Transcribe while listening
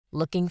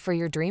Looking for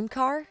your dream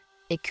car?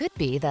 It could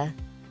be the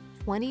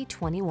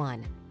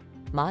 2021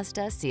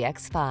 Mazda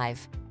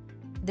CX-5.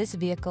 This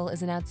vehicle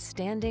is an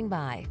outstanding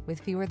buy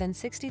with fewer than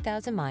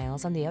 60,000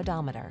 miles on the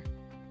odometer.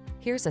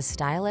 Here's a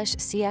stylish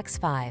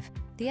CX-5,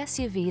 the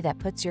SUV that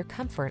puts your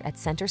comfort at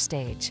center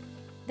stage.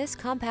 This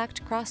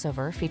compact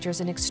crossover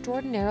features an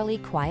extraordinarily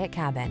quiet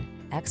cabin,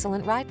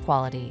 excellent ride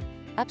quality,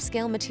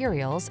 upscale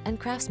materials and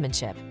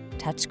craftsmanship,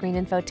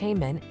 touchscreen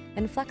infotainment,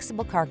 and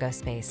flexible cargo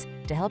space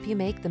to help you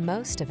make the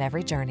most of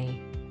every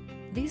journey.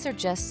 These are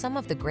just some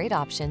of the great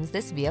options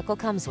this vehicle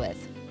comes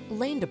with: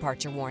 lane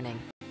departure warning,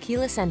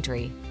 keyless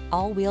entry,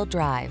 all-wheel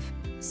drive,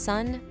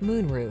 sun,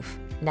 moonroof,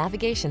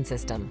 navigation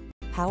system,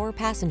 power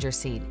passenger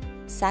seat,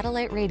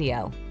 satellite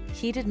radio,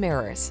 heated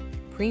mirrors,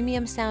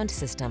 premium sound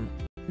system,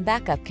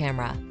 backup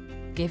camera.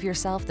 Give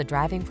yourself the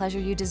driving pleasure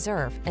you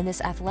deserve in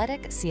this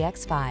athletic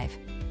CX-5.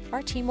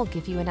 Our team will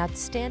give you an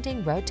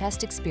outstanding road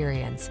test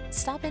experience.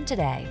 Stop in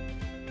today.